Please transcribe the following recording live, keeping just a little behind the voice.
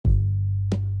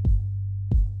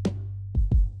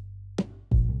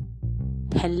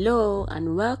Hello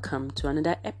and welcome to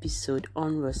another episode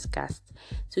on Roscast.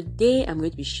 Today I'm going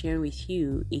to be sharing with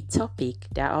you a topic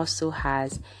that also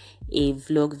has a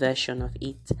vlog version of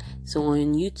it. So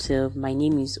on YouTube, my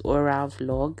name is Oral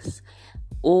Vlogs,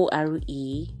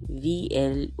 OREVLOGS.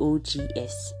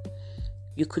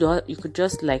 You could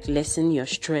just lessen your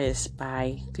stress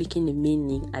by clicking the main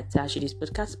link attached to this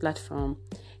podcast platform.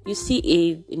 You see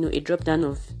a drop down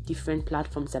of different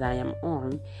platforms that I am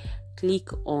on. Click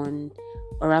on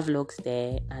Oral Vlogs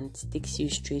there and it takes you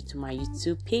straight to my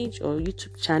YouTube page or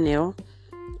YouTube channel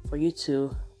for you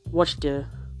to watch the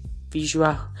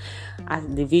visual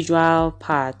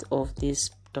part of this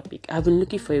topic. I've been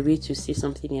looking for a way to say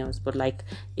something else, but like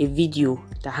a video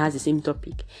that has the same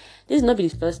topic. This is not the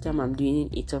first time I'm doing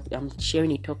it. I'm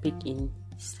sharing a topic in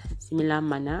similar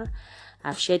manner.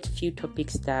 I've shared few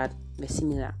topics that were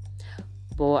similar.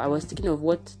 But I was thinking of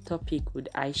what topic would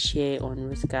I share on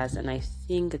Roscast, and I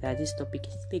think that this topic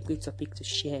is a great topic to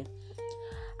share.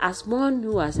 As one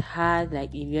who has had a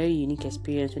very unique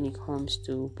experience when it comes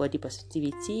to body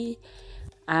positivity,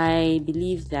 I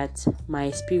believe that my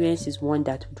experience is one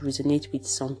that would resonate with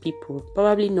some people,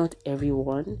 probably not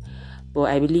everyone, but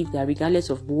I believe that regardless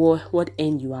of what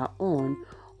end you are on,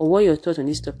 or what your thoughts on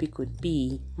this topic could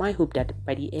be, my hope that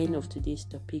by the end of today's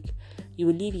topic, you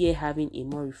will leave here having a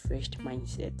more refreshed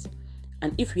mindset.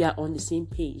 And if we are on the same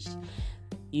page,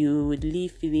 you would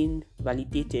leave feeling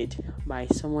validated by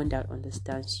someone that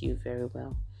understands you very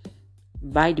well.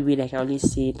 By the way, like I always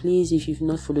say, please, if you've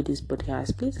not followed this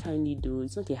podcast, please kindly do.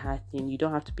 It's not a hard thing. You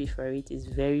don't have to pay for it. It's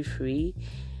very free.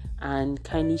 And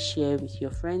kindly share with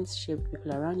your friends, share with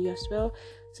people around you as well,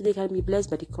 so they can be blessed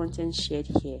by the content shared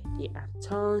here. There are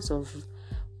tons of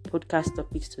podcast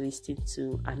topics to listen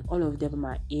to, and all of them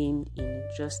are aimed in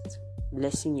just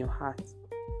blessing your heart.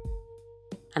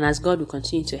 And as God will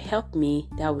continue to help me,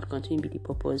 that would continue to be the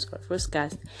purpose of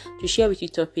Roscast, to share with you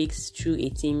topics through a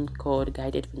team called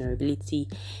Guided Vulnerability,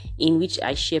 in which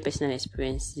I share personal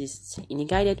experiences in a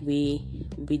guided way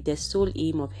with the sole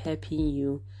aim of helping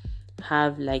you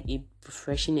have a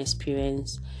refreshing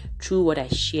experience through what I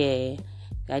share,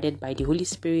 guided by the Holy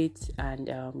Spirit and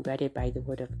guided by the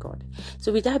Word of God.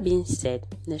 So with that being said,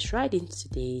 let's right into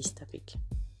today's topic.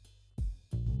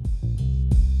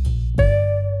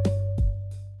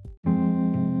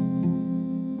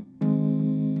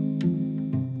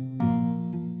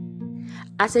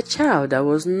 As a child, I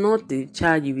was not the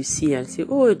child you will see and say,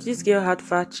 oh, this girl had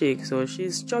fat cheeks or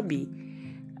she's chubby.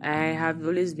 I have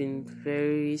always been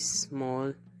very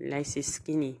small, say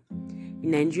skinny.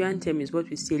 In Nigerian term is what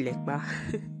we say lekba.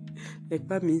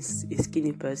 Lekba means a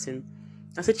skinny person.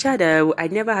 As a child, I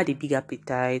never had a big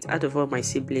appetite. Out of all my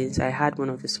siblings, I had one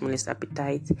of the smallest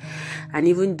appetites. And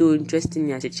even though,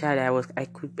 interestingly, as a child, I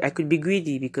could be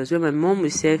greedy, because when my mom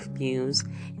would serve meals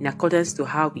in accordance to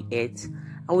how we ate,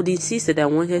 I would insist that I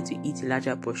wanted to eat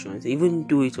larger portions, even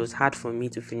though it was hard for me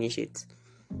to finish it.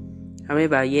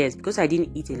 However, yes, because I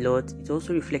didn't eat a lot, it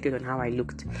also reflected on how I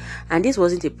looked. And this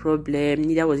wasn't a problem,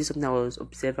 neither was it something I was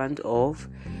observant of,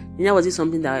 neither was it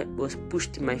something that was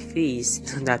pushed in my face,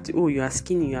 that, oh, you are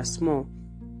skinny, you are small.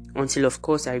 Until, of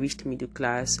course, I reached middle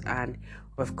class, and,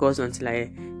 of course, until I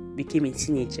became a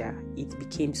teenager, it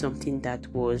became something that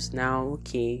was now,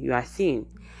 okay, you are thin,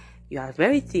 you are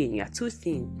very thin, you are too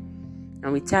thin.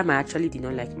 And with time, I actually did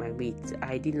not like my weight.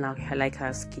 I didn't like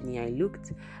how skinny I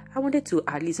looked. I wanted to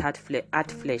at least add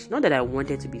flesh. Not that I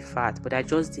wanted to be fat, but I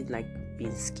just didn't like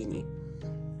being skinny.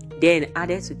 Then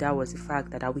added to that was the fact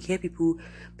that I would hear people,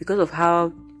 because of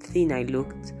how thin I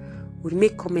looked, would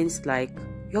make comments like,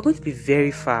 you're going to be very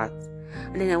fat.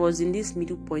 And then I was in this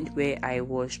middle point where I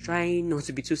was trying not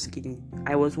to be too skinny.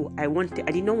 I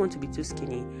did not want to be too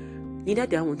skinny. Neither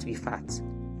did I want to be fat.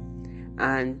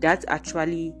 And that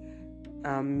actually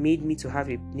made me to have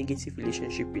a negative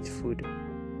relationship with food.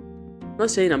 Not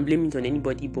saying I'm blaming it on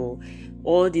anybody, but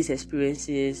all these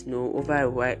experiences, over a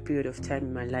wide period of time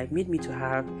in my life, made me to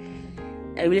have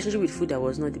a relationship with food that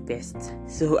was not the best.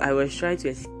 So I was trying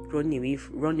to run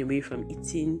away from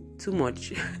eating too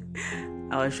much.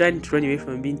 I was trying to run away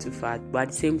from being too fat, but at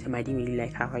the same time, I didn't really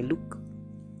like how I looked.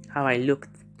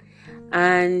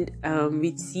 And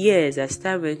with years, as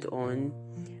time went on,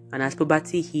 and as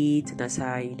puberty hit, and as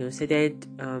I started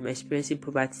experiencing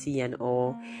puberty and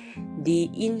all, the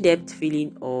in-depth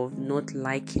feeling of not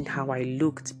liking how I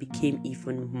looked became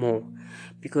even more,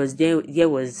 because there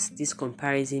was this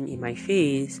comparison in my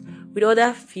face with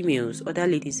other females, other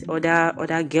ladies,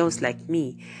 other girls like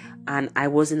me, and I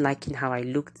wasn't liking how I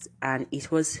looked, and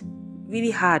it was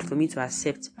really hard for me to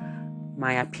accept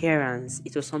my appearance.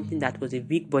 It was something that was a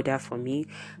big bother for me.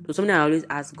 It was something I always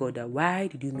asked God, that why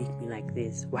did you make me like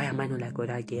this? Why am I not like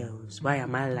other girls? Why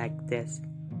am I like this?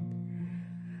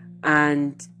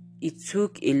 And it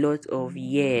took a lot of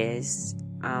years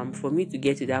for me to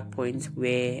get to that point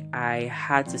where I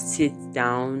had to settle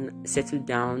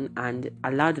down, and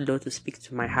allow the Lord to speak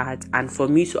to my heart, and for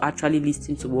me to actually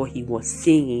listen to what He was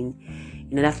saying,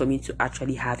 in order for me to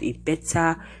actually have a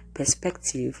better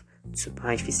perspective to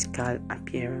my physical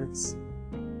appearance.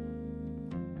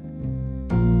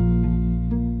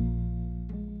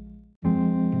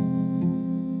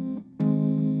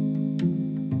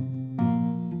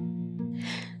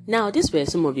 Now, these were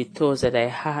some of the thoughts that I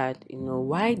had.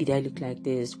 Why did I look like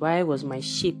this? Why was my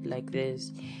shape like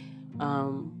this?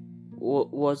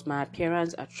 Was my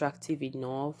appearance attractive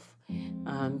enough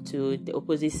to the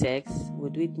opposite sex?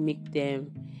 Would it make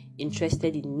them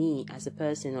interested in me as a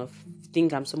person, or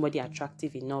think I'm somebody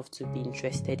attractive enough to be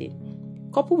interested in?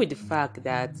 Coupled with the fact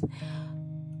that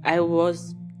I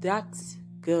was that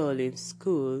girl in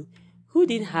school who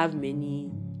didn't have many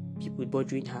people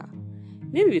bothering her.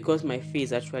 Maybe because my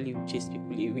face actually chased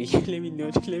people away.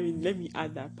 let me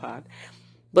add that part.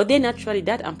 But then actually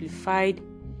that amplified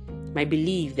my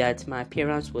belief that my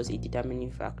appearance was a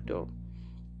determining factor.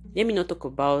 Let me not talk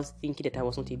about thinking that I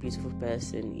was not a beautiful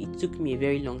person. It took me a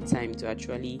very long time to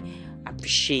actually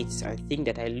appreciate and think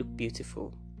that I look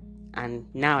beautiful. And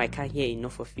now I can't hear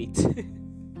enough of it.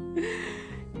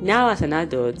 Now as an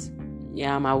adult,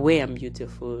 yeah, I'm aware I'm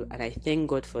beautiful, and I thank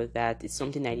God for that. It's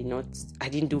something I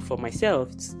didn't do for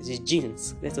myself. It's the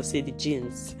genes. Let us say the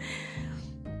genes.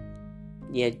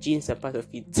 Yeah, genes are part of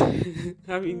it.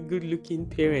 Having good-looking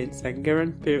parents and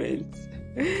grandparents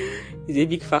is a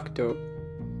big factor.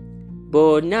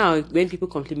 But now, when people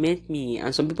compliment me,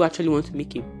 and some people actually want to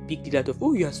make a big deal out of,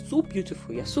 oh, you are so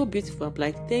beautiful, I'm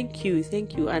like, thank you.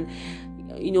 And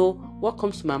what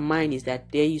comes to my mind is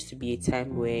that there used to be a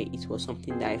time where it was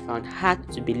something that I found hard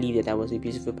to believe that I was a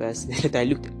beautiful person, that I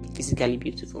looked physically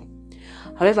beautiful.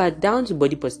 However, down to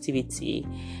body positivity,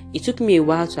 it took me a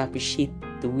while to appreciate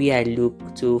the way I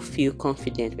look, to feel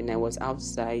confident when I was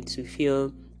outside, to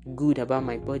feel good about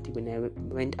my body when I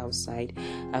went outside.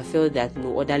 I felt that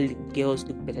no other girls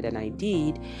looked better than I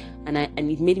did, and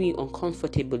it made me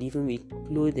uncomfortable even with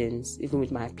clothing, even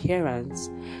with my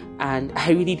appearance. And I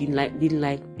really didn't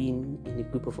like being in a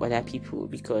group of other people,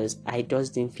 because I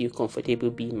just didn't feel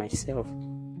comfortable being myself.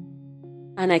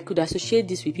 And I could associate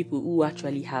this with people who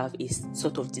actually have a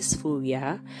sort of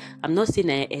dysphoria. I'm not saying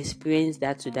I experienced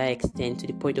that to that extent, to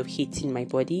the point of hating my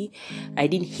body. I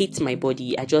didn't hate my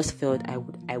body. I just felt I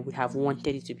would have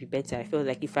wanted it to be better. I felt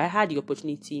like if I had the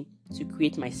opportunity to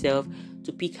create myself,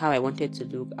 to pick how I wanted to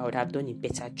look, I would have done a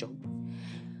better job.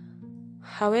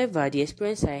 However, the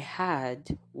experience I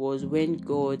had was when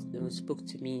God spoke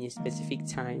to me in a specific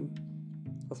time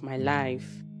of my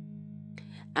life.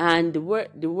 And the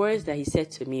words that He said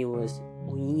to me was,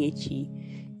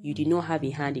 Onyinyechi, you did not have a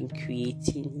hand in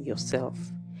creating yourself.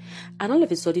 And all of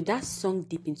a sudden, that sunk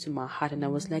deep into my heart, and I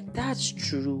was like, that's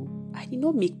true. I did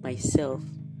not make myself.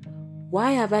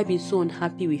 Why have I been so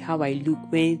unhappy with how I look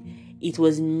when it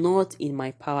was not in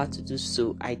my power to do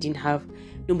so?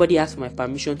 Nobody asked for my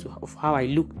permission of how I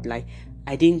looked. Like,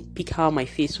 I didn't pick how my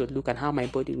face would look and how my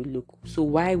body would look. So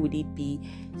why would it be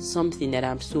something that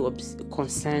I'm so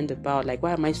concerned about? Like,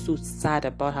 why am I so sad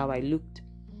about how I looked?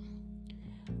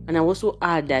 And I also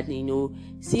add that,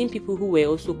 seeing people who were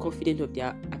also confident of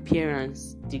their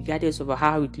appearance, regardless of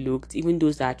how it looked, even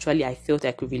those that actually I felt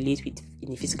I could relate with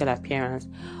in the physical appearance,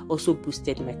 also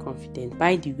boosted my confidence.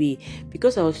 By the way,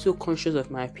 because I was so conscious of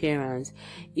my appearance,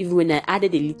 even when I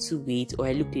added a little weight or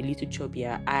I looked a little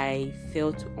chubbier, I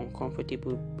felt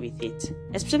uncomfortable with it.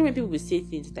 Especially when people would say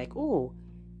things like, oh,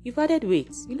 you've added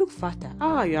weight, you look fatter.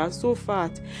 You are so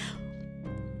fat.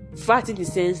 Fat in the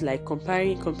sense like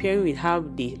comparing with how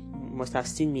they must have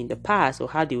seen me in the past, or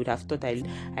how they would have thought I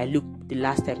looked the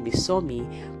last time they saw me.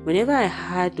 Whenever I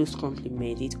had those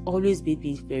compliments, it always made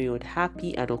me very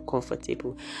unhappy and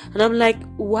uncomfortable. And I'm like,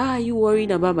 why are you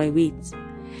worrying about my weight?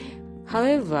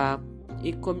 However,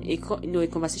 a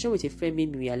conversation with a friend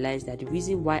made me realize that the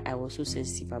reason why I was so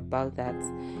sensitive about that,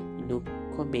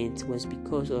 comment was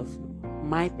because of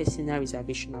my personal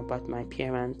reservation about my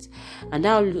appearance. And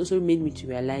that also made me to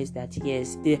realize that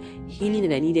yes, the healing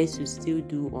that I needed to still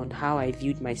do on how I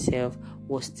viewed myself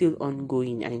was still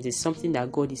ongoing, and it is something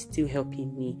that God is still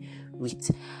helping me with.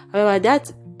 However,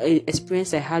 that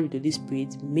experience I had with the Holy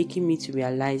Spirit, making me to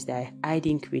realize that I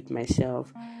didn't create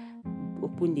myself,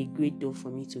 opened a great door for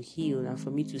me to heal and for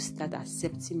me to start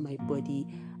accepting my body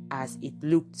as it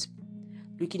looked.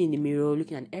 looking in the mirror,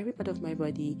 looking at every part of my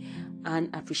body and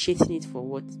appreciating it for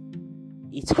what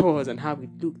it was and how it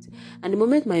looked. And the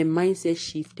moment my mindset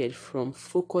shifted from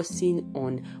focusing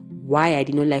on why I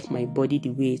did not like my body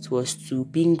the way it was to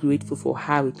being grateful for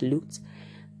how it looked,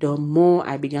 the more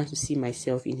I began to see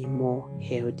myself in a more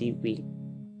healthy way.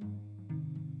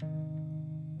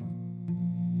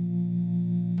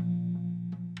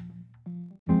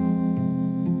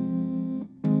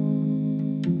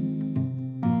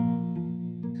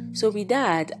 So with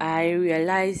that, I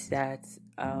realized that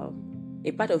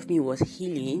a part of me was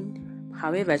healing.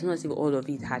 However, it's not as if all of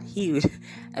it had healed.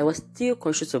 I was still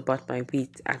conscious about my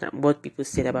weight and what people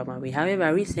said about my weight.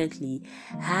 However, recently,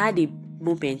 I had a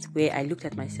moment where I looked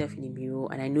at myself in the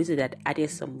mirror and I noticed that I added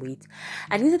some weight.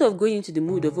 And instead of going into the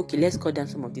mood of, okay, let's cut down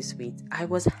some of this weight, I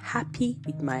was happy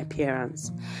with my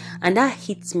appearance. And that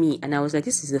hit me. And I was like,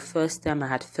 this is the first time I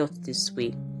had felt this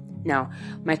way. Now,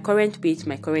 my current weight,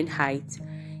 my current height,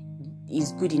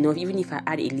 is good enough. Even if I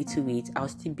add a little weight, I'll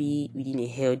still be within a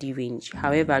healthy range.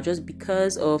 However, just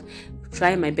because of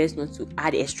trying my best not to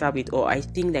add extra weight, or I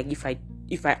think that if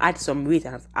I add some weight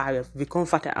and I've become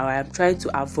fatter, or I'm trying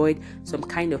to avoid some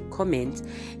kind of comment,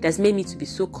 that's made me to be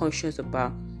so conscious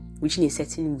about reaching a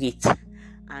certain weight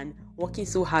and working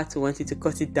so hard to wanting to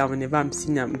cut it down whenever I'm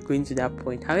seeing I'm going to that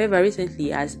point. However,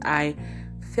 recently, as I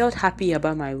felt happy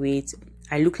about my weight,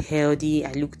 I looked healthy.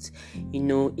 I looked,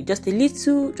 just a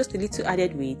little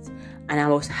added weight, and I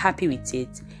was happy with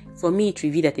it. For me, it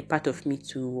revealed that a part of me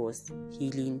too was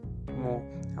healing more.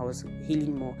 I was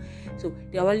healing more. So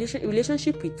our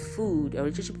relationship with food, our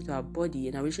relationship with our body,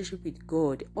 and our relationship with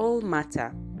God all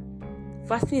matter.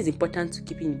 Fasting is important to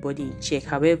keeping the body in check.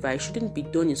 However, it shouldn't be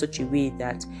done in such a way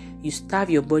that you starve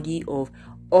your body of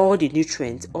all the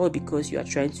nutrients, all because you are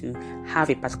trying to have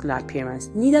a particular appearance.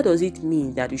 Neither does it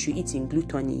mean that we should eat in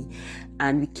gluttony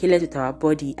and we careless with our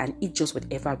body and eat just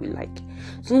whatever we like.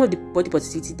 Some of the body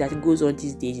positivity that goes on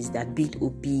these days is that being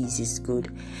obese is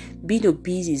good. Being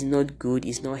obese is not good,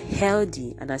 it's not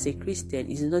healthy, and as a Christian,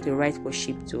 it is not the right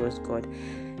worship towards God.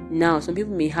 Now, some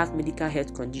people may have medical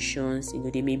health conditions,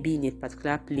 they may be in a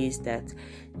particular place that,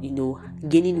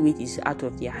 gaining weight is out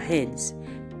of their hands.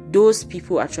 Those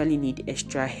people actually need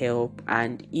extra help,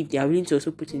 and if they are willing to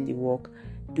also put in the work,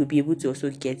 they'll be able to also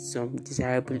get some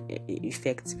desirable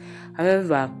effects.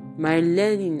 However, my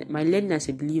learning as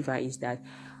a believer is that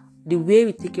the way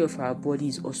we take care of our body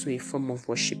is also a form of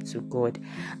worship to God,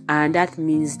 and that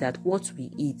means that what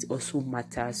we eat also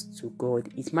matters to God.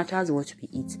 It matters what we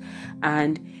eat,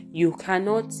 and you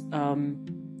cannot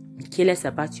be careless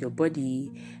about your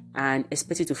body and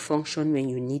expect it to function when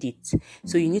you need it.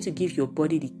 So you need to give your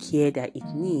body the care that it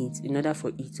needs in order for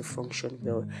it to function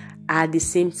well. At the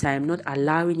same time, not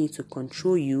allowing it to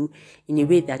control you in a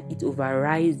way that it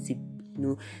overrides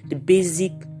the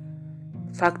basic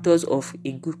factors of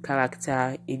a good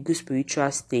character, a good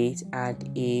spiritual state,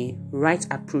 and a right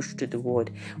approach to the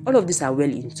world. All of these are well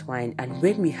entwined, and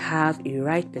when we have a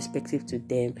right perspective to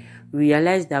them, we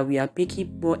realize that we are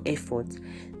making more effort,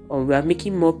 or we are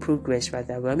making more progress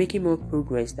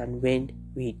than when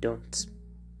we don't.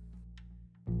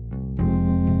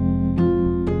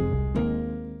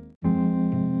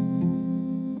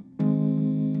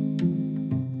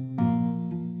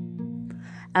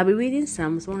 I'll be reading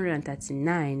Psalms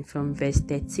 139 from verse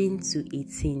 13 to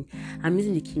 18. I'm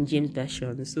using the King James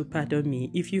Version, so pardon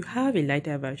me. If you have a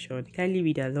lighter version, kindly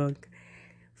read along.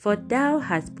 For thou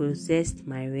hast possessed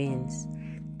my reins,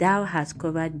 thou hast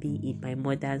covered me in my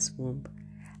mother's womb.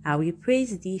 I will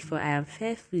praise thee, for I am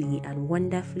fearfully and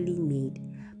wonderfully made.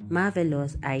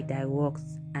 Marvelous are thy works,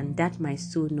 and that my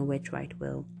soul knoweth right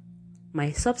well.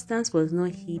 My substance was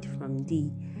not hid from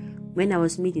thee, when I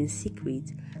was made in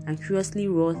secret, and curiously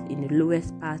wrought in the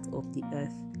lowest part of the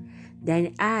earth.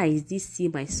 Thine eyes did see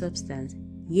my substance,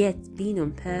 yet being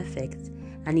imperfect,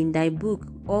 and in thy book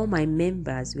all my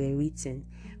members were written,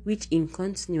 which in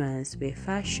continuance were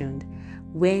fashioned,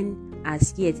 when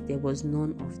as yet there was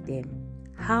none of them.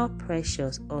 How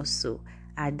precious also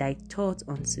are thy thoughts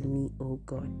unto me, O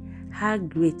God! How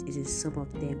great is the sum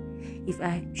of them! If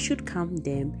I should count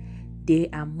them, they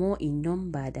are more in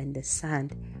number than the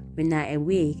sand. When I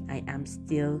awake, I am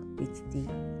still with thee.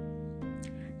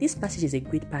 This passage is a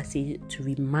great passage to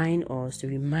remind us, to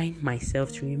remind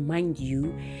myself, to remind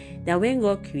you that when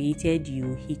God created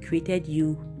you, He created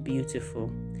you beautiful.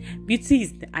 Beauty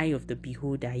is the eye of the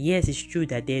beholder. Yes, it's true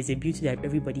that there's a beauty that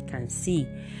everybody can see,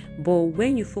 but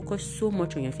when you focus so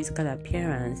much on your physical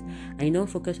appearance and you don't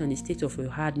focus on the state of your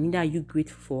heart, neither are you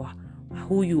grateful for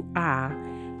who you are,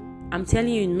 I'm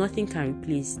telling you, nothing can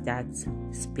replace that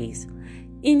space.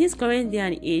 In this current day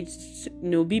and age,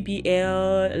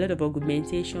 BBL, a lot of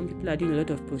augmentation, people are doing a lot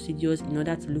of procedures in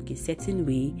order to look a certain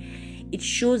way. It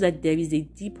shows that there is a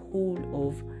deep hold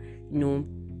of,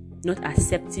 not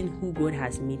accepting who God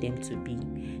has made them to be.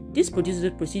 These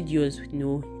procedures,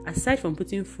 aside from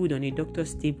putting food on a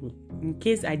doctor's table, in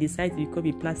case I decide to become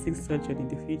a plastic surgeon in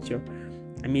the future,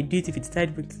 I may do it if I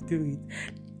decide to do it.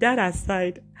 That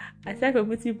aside from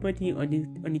putting money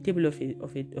on the table of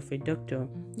a doctor,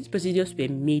 these procedures were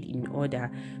made in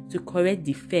order to correct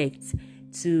defects,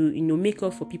 to make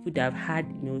up for people that have had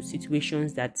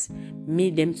situations that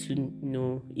made them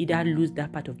to either lose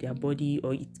that part of their body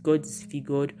or it got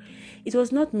disfigured. It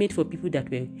was not made for people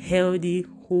that were healthy,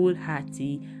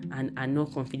 wholehearted, and are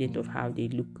not confident of how they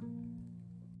look.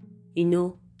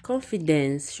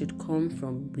 Confidence should come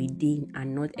from within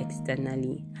and not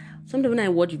externally. Sometimes when I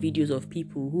watch videos of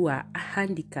people who are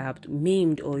handicapped,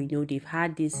 maimed, or they've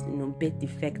had this birth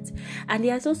defect, and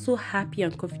they are so happy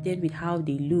and confident with how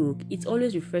they look, it's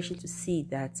always refreshing to see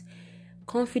that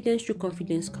true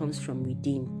confidence comes from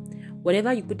within.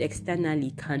 Whatever you put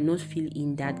externally cannot fill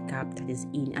in that gap that is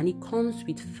in, and it comes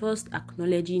with first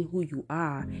acknowledging who you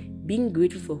are, being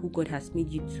grateful for who God has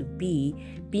made you to be,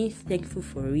 being thankful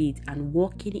for it, and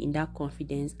walking in that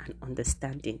confidence and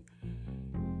understanding.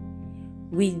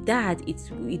 With that,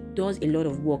 it does a lot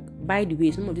of work. By the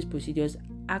way, some of these procedures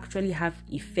actually have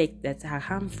effects that are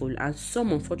harmful, and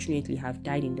some unfortunately have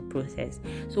died in the process.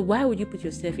 So why would you put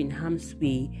yourself in harm's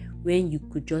way when you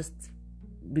could just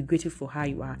be grateful for how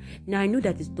you are? Now, I know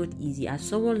that it's not easy. As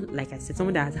someone, like I said,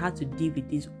 someone that has had to deal with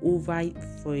this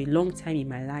for a long time in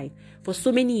my life, for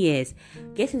so many years,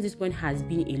 getting to this point has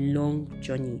been a long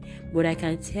journey. But I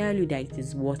can tell you that it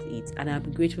is worth it, and I'm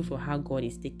grateful for how God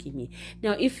is taking me.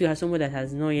 Now, if you are someone that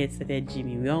has not yet started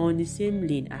gymming, we are on the same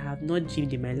lane. I have not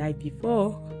gymmed in my life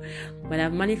before, but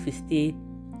I've managed to stay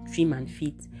trim and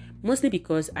fit, mostly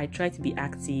because I try to be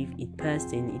active in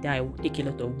person. Either I take a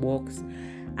lot of walks.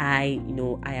 I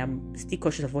am still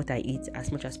cautious of what I eat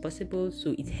as much as possible,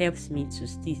 so it helps me to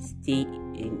still stay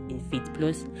in fit.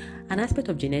 Plus, an aspect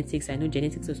of genetics, I know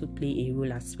genetics also play a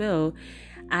role as well.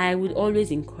 I would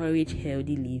always encourage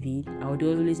healthy living. I would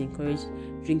always encourage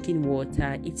drinking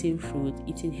water, eating fruit,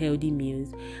 eating healthy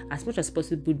meals. As much as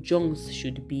possible, junks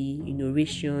should be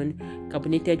ration,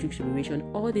 carbonated drinks should be ration.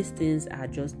 All these things are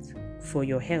just for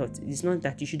your health. It's not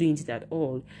that you shouldn't eat it at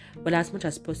all, but as much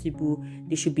as possible,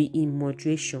 they should be in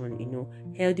moderation.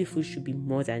 Healthy food should be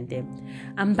more than them.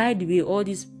 And by the way, all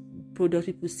these products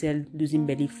people sell, losing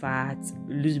belly fat,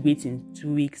 lose weight in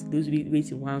 2 weeks, lose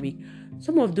weight in 1 week,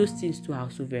 some of those things too are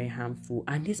also very harmful,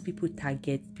 and these people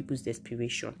target people's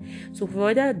desperation. So for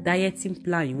whatever dieting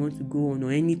plan you want to go on,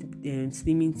 or any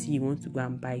slimming tea you want to go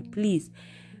and buy, please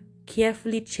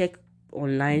carefully check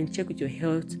online, check with your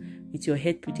health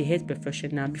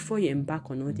professional before you embark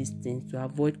on all these things, to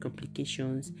avoid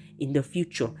complications in the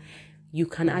future. You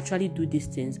can actually do these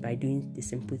things by doing the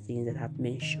simple things that I've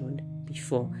mentioned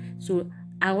before. So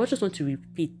I just want to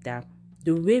repeat that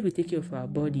the way we take care of our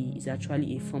body is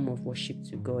actually a form of worship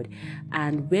to God.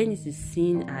 And when we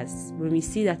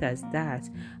see that as that,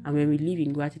 and when we live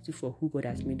in gratitude for who God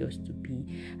has made us to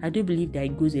be, I do believe that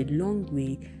it goes a long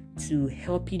way to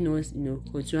helping us,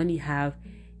 continually have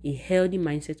a healthy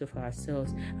mindset of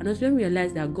ourselves. And also when we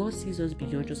realize that God sees us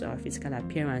beyond just our physical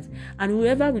appearance, and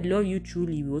whoever will love you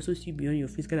truly will also see beyond your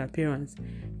physical appearance.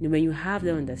 When you have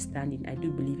that understanding, I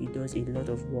do believe it does a lot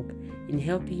of work in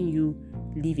helping you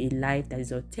live a life that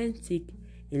is authentic,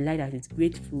 a life that is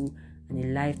grateful, and a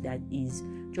life that is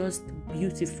just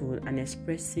beautiful and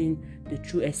expressing the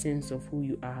true essence of who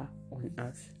you are on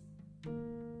earth.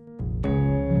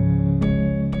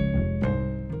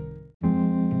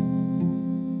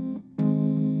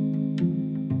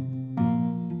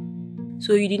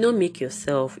 So you did not make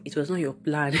yourself. It was not your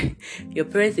plan. Your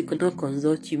parents, they could not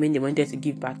consult you when they wanted to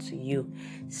give back to you.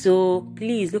 So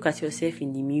please look at yourself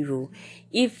in the mirror.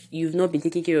 If you've not been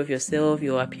taking care of yourself,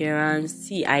 your appearance,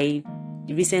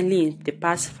 recently, in the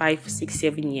past 5, 6,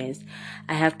 7 years,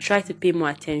 I have tried to pay more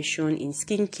attention in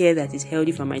skincare that is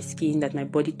healthy for my skin, that my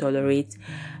body tolerates.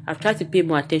 I've tried to pay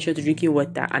more attention to drinking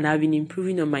water, and I've been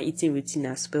improving on my eating routine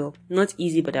as well. Not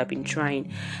easy, but I've been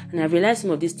trying. And I've realized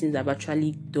some of these things have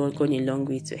actually gone a long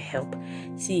way to help.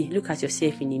 Look at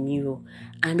yourself in the mirror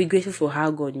and be grateful for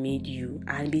how God made you,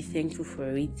 and be thankful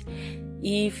for it.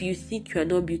 If you think you are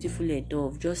not beautiful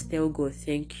enough, just tell God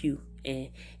thank you.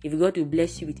 If God will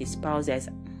bless you with a spouse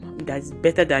that's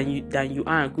better than you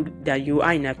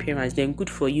are in appearance, then good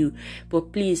for you.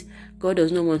 But please, God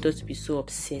does not want us to be so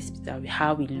obsessed with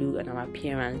how we look and our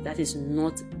appearance. That is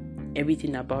not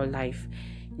everything about life.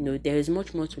 There is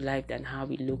much more to life than how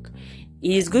we look.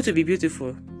 It is good to be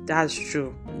beautiful. That's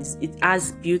true. It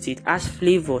has beauty, it has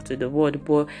flavor to the word,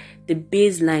 but the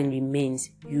baseline remains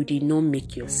you did not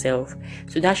make yourself.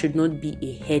 So that should not be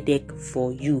a headache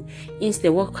for you. Instead,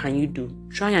 what can you do?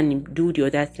 Try and do the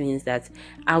other things that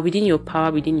are within your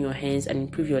power, within your hands, and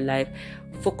improve your life.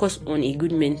 Focus on a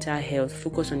good mental health,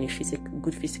 focus on a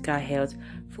good physical health,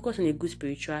 focus on a good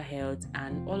spiritual health,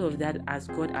 and all of that, as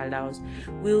God allows,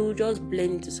 will just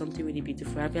blend into something really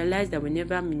beautiful. I've realized that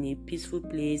whenever I'm in a peaceful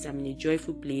place, I'm in a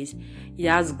joyful place, it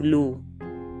has glow.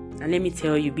 And let me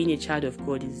tell you, being a child of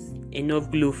God is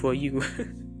enough glow for you.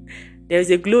 There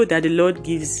is a glow that the Lord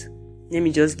gives. Let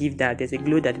me just give that. There's a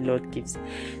glow that the Lord gives.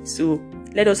 So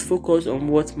let us focus on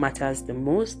what matters the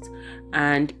most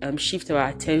and shift our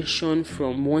attention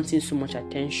from wanting so much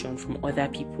attention from other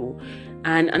people.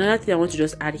 And another thing I want to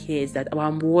just add here is that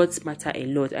our words matter a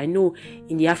lot. I know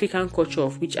in the African culture,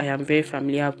 of which I am very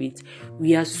familiar with,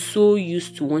 we are so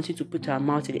used to wanting to put our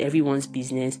mouth in everyone's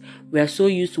business. We are so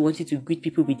used to wanting to greet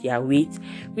people with their weight,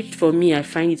 which for me, I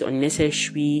find it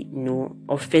unnecessary,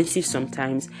 offensive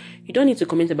sometimes. You don't need to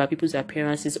comment about people's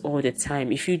appearances all the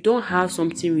time. If you don't have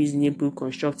something reasonable,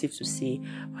 constructive to say,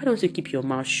 why don't you keep your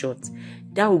mouth shut?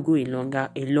 That will go a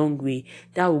long way.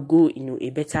 That will go, a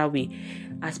better way.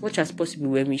 As much as possible,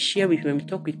 when we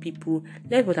talk with people,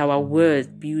 let our words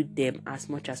build them as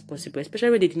much as possible,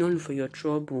 especially when they did not look for your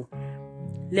trouble.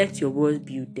 Let your words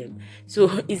build them.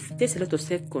 So it takes a lot of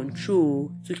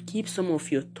self-control to keep some of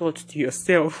your thoughts to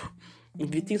yourself.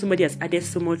 If you think somebody has added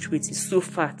so much weight, is so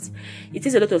fat, it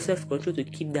takes a lot of self-control to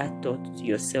keep that thought to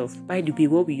yourself. By the way,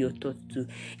 what will your thoughts do?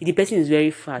 If the person is very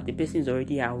fat, the person is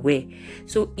already aware.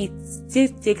 So it still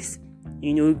takes,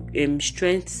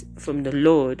 strength from the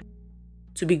Lord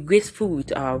to be grateful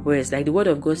with our words. Like the word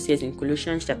of God says in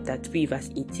Colossians chapter 3 verse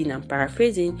 18, I'm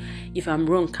paraphrasing. If I'm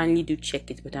wrong, kindly do check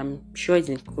it, but I'm sure it's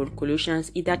in Colossians,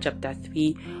 either chapter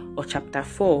 3 or chapter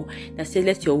 4, that says,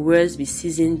 let your words be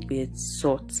seasoned with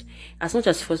salt. As much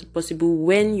as possible,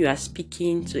 when you are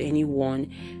speaking to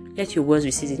anyone, let your words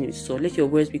be seasoned with salt. Let your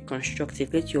words be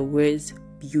constructive. Let your words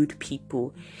build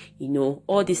people.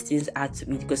 All these things add to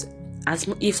it, because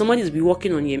if somebody is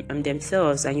working on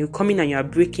themselves and you come in and you are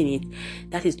breaking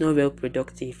it, that is not well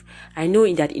productive. I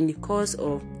know that in the course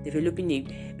of developing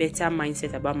a better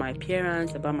mindset about my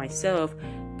appearance, about myself,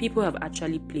 people have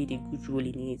actually played a good role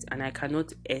in it, and I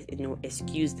cannot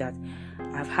excuse that.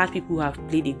 I've had people who have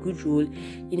played a good role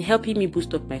in helping me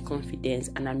boost up my confidence,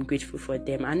 and I'm grateful for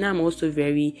them. And I'm also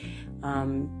very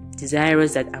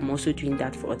desirous that I'm also doing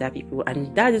that for other people.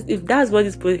 And if that's what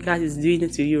this podcast is doing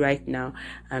to you right now,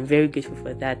 I'm very grateful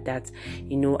for that.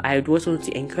 I would also want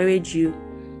to encourage you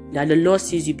that the Lord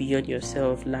sees you beyond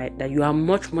yourself, like that you are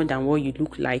much more than what you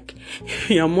look like.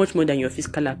 You are much more than your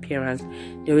physical appearance.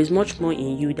 There is much more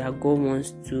in you that God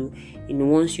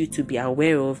wants you to be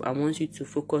aware of and wants you to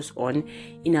focus on,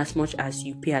 in as much as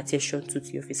you pay attention to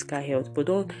your physical health, but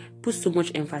don't put so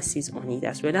much emphasis on it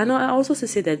as well. And I also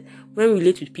say that when we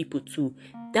relate with people too,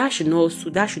 that should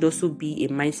also be a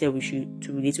mindset we should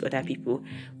to relate to other people.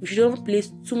 We should not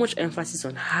place too much emphasis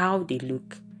on how they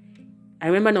look. I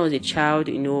remember when I was a child,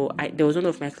 there was one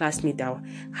of my classmates that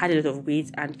had a lot of weight,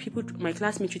 and my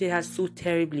classmates treated her so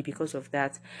terribly because of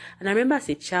that. And I remember as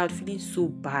a child feeling so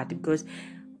bad, because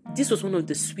this was one of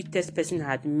the sweetest person I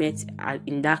had met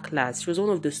in that class. She was one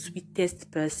of the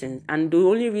sweetest persons, and the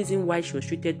only reason why she was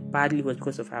treated badly was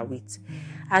because of her weight.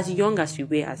 As young as we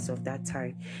were as of that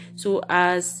time. So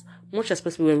as much as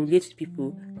possible, when we relate to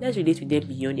people, let's relate with them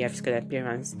beyond their physical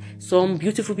appearance. Some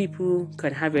beautiful people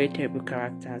can have very terrible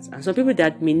characters, and some people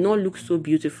that may not look so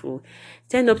beautiful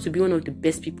tend up to be one of the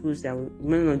best people that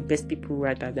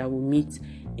we'll meet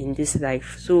in this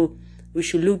life. So we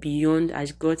should look beyond,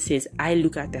 as God says, I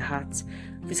look at the heart.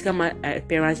 Physical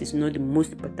appearance is not the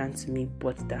most important to me,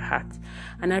 but the heart.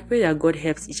 And I pray that God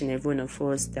helps each and every one of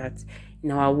us, that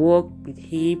in our work with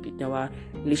Him, in our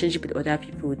relationship with other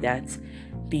people, that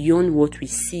beyond what we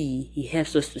see, He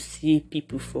helps us to see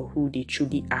people for who they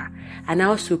truly are. And I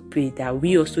also pray that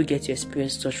we also get to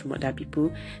experience such from other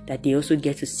people, that they also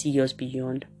get to see us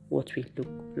beyond what we look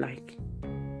like.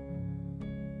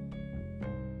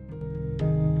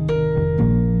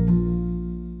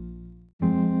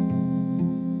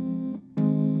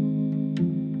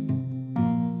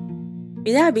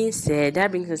 With that being said,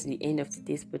 that brings us to the end of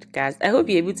today's podcast. I hope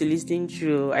you're able to listen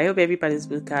through. I hope every part of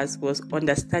this podcast was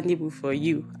understandable for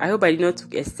you. I hope I did not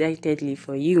talk excitedly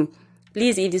for you.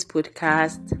 Please, if this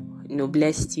podcast,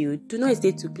 blessed you, do not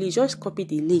hesitate to please just copy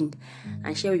the link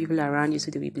and share with people around you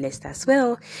so they'll be blessed as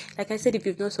well. Like I said, if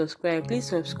you've not subscribed, please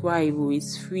subscribe.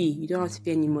 It's free. You don't have to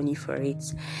pay any money for it.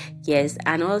 Yes,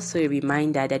 and also a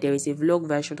reminder that there is a vlog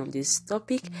version of this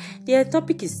topic. The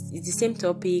topic is the same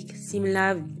topic,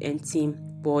 similar and theme,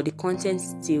 but the content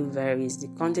still varies. The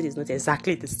content is not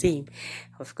exactly the same.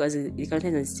 Of course, the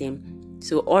content is the same.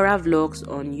 So Aura Vlogs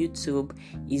on YouTube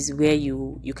is where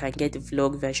you can get the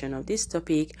vlog version of this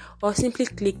topic, or simply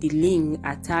click the link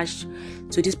attached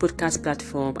to this podcast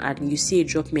platform and you see a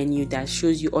drop menu that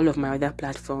shows you all of my other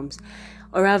platforms.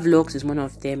 Aura Vlogs is one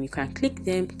of them. You can click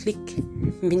them,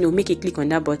 make a click on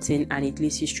that button, and it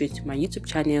leads you straight to my YouTube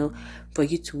channel for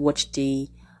you to watch the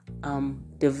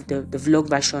vlog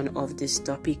version of this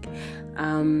topic.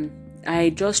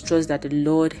 I just trust that the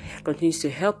Lord continues to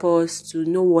help us to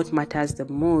know what matters the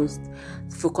most,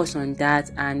 focus on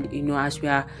that, and as we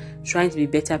are trying to be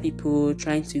better people,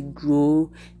 trying to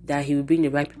grow, that He will bring the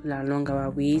right people along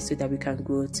our way so that we can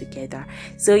grow together.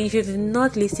 So if you've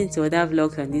not listened to other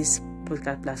vlogs on this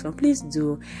podcast platform, please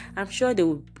do. I'm sure they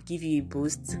will give you a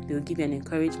boost, they will give you an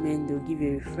encouragement, they will give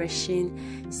you a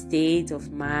refreshing state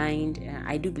of mind.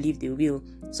 I do believe they will.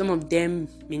 Some of them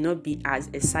may not be as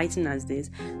exciting as this,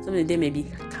 some of them may be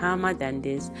calmer than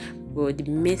this, but the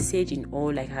message in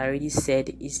all, like I already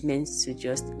said, is meant to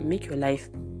just make your life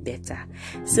better.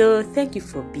 So thank you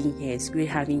for being here. It's great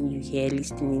having you here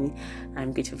listening.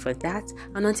 I'm grateful for that.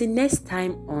 And until next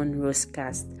time on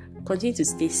Rosecast, continue to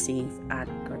stay safe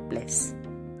and God bless.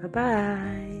 Bye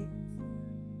bye.